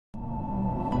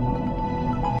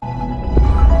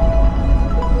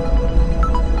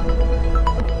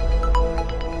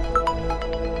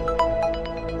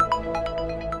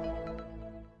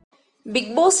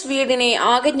Big boss വീടിനെ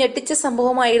ആകെ ഞെട്ടിച്ച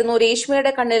സംഭവമായിരുന്നു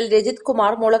രേഷ്മയുടെ കണ്ണിൽ രജിത്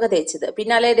കുമാർ മുളക് തേച്ചത്.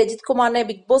 പിന്നാലെ രജിത് കുമാറിനെ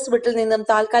ബിഗ് ബോസ് വീട്ടിൽ നിന്നും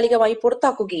താൽക്കാലികമായി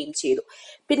പുറത്താക്കുകയും ചെയ്തു.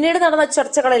 പിന്നീട് നടന്ന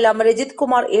ചർച്ചകളെല്ലാം രജിത്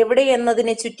കുമാർ എവിടെ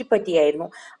എന്നതിനെ ചുറ്റിപ്പറ്റിയായിരുന്നു.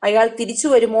 അയാൾ തിരിച്ചു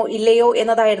വരുമോ ഇല്ലയോ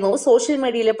എന്നതായിരുന്നു സോഷ്യൽ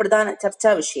മീഡിയയിലെ പ്രധാന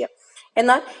ചർച്ചാ വിഷയം.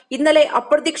 എന്നാൽ ഇന്നലെ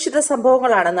അപ്രതീക്ഷിത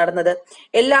സംഭവങ്ങളാണ് നടന്നത്.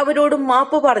 എല്ലാവരോടും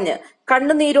മാപ്പ് പറഞ്ഞ്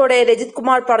കണ്ണുനീരോടെ രജിത്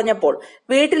കുമാർ പറഞ്ഞപ്പോൾ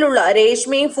വീട്ടിലുള്ള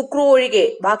രേഷ്മയും ഫുക്രു ഒഴികെ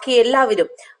ബാക്കി എല്ലാവരും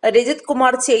രജിത്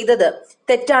കുമാർ ചെയ്തത്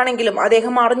തെറ്റാണെങ്കിലും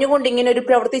അദ്ദേഹം അറിഞ്ഞുകൊണ്ട് ഇങ്ങനെ ഒരു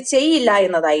പ്രവൃത്തി ചെയ്യില്ല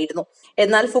എന്നതായിരുന്നു.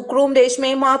 എന്നാൽ ഫുക്രുവും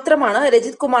രേഷ്മയും മാത്രമാണ്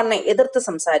രജിത് കുമാറിനെ എതിർത്ത്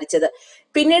സംസാരിച്ചത്.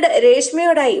 പിന്നീട്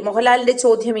രേഷ്മയോടായി മോഹൻലാലിന്റെ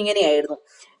ചോദ്യം ഇങ്ങനെയായിരുന്നു: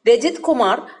 രജിത്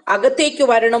കുമാർ അകത്തേക്ക്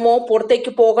വരണമോ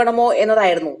പുറത്തേക്ക് പോകണമോ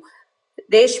എന്നതായിരുന്നു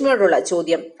രേഷ്മയോടുള്ള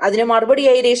ചോദ്യം. അതിന്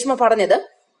മറുപടിയായി രേഷ്മ പറഞ്ഞത്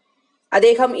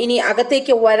അദ്ദേഹം ഇനി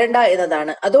അകത്തേക്ക് വരണ്ട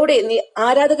എന്നതാണ്. അതോടെ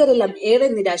ആരാധകരെല്ലാം ഏറെ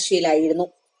നിരാശയിലായിരുന്നു.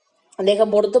 അദ്ദേഹം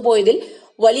പുറത്തു പോയതിൽ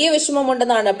വലിയ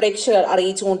വിഷമമുണ്ടെന്നാണ് പ്രേക്ഷകർ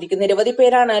അറിയിച്ചുകൊണ്ടിരിക്കുന്നത്. നിരവധി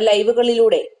പേരാണ്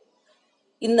ലൈവുകളിലൂടെ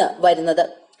ഇന്ന് വരുന്നത്.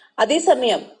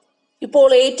 അതേസമയം ഇപ്പോൾ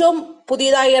ഏറ്റവും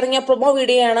പുതിയതായി ഇറങ്ങിയ പ്രൊമോ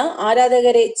വീഡിയോയാണ്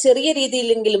ആരാധകരെ ചെറിയ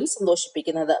രീതിയിലെങ്കിലും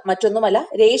സന്തോഷിപ്പിക്കുന്നത്. മറ്റൊന്നുമല്ല,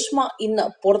 രേഷ്മ ഇന്ന്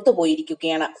പുറത്തു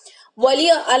പോയിരിക്കുകയാണ്.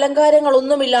 വലിയ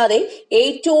അലങ്കാരങ്ങളൊന്നുമില്ലാതെ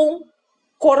ഏറ്റവും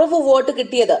കുറവ് വോട്ട്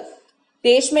കിട്ടിയത്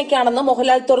രേഷ്മയ്ക്കാണെന്ന്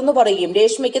മോഹൻലാൽ തുറന്നു പറയുകയും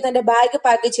രേഷ്മയ്ക്ക് തന്റെ ബാഗ്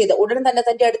പാക്ക് ചെയ്ത് ഉടൻ തന്നെ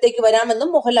തന്റെ അടുത്തേക്ക് വരാമെന്നും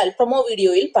മോഹൻലാൽ പ്രൊമോ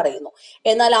വീഡിയോയിൽ പറയുന്നു.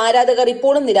 എന്നാൽ ആരാധകർ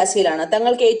ഇപ്പോഴും നിരാശയിലാണ്.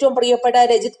 തങ്ങൾക്ക് ഏറ്റവും പ്രിയപ്പെട്ട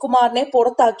രജിത് കുമാറിനെ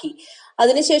പുറത്താക്കി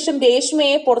അതിനുശേഷം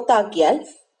രേഷ്മയെ പുറത്താക്കിയാൽ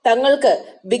തങ്ങൾക്ക്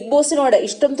ബിഗ് ബോസിനോട്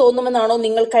ഇഷ്ടം തോന്നുമെന്നാണോ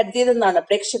നിങ്ങൾ കരുതിയതെന്നാണ്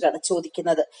പ്രേക്ഷകർ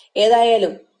ചോദിക്കുന്നത്.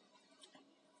 ഏതായാലും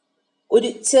ഒരു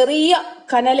ചെറിയ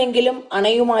കനലെങ്കിലും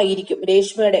അണയുമായിരിക്കും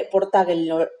രേഷ്മയുടെ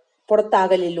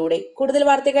പുറത്താകലിലൂടെ. കൂടുതൽ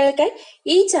വാർത്തകൾക്കായി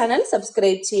ഈ ചാനൽ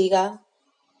സബ്സ്ക്രൈബ് ചെയ്യുക.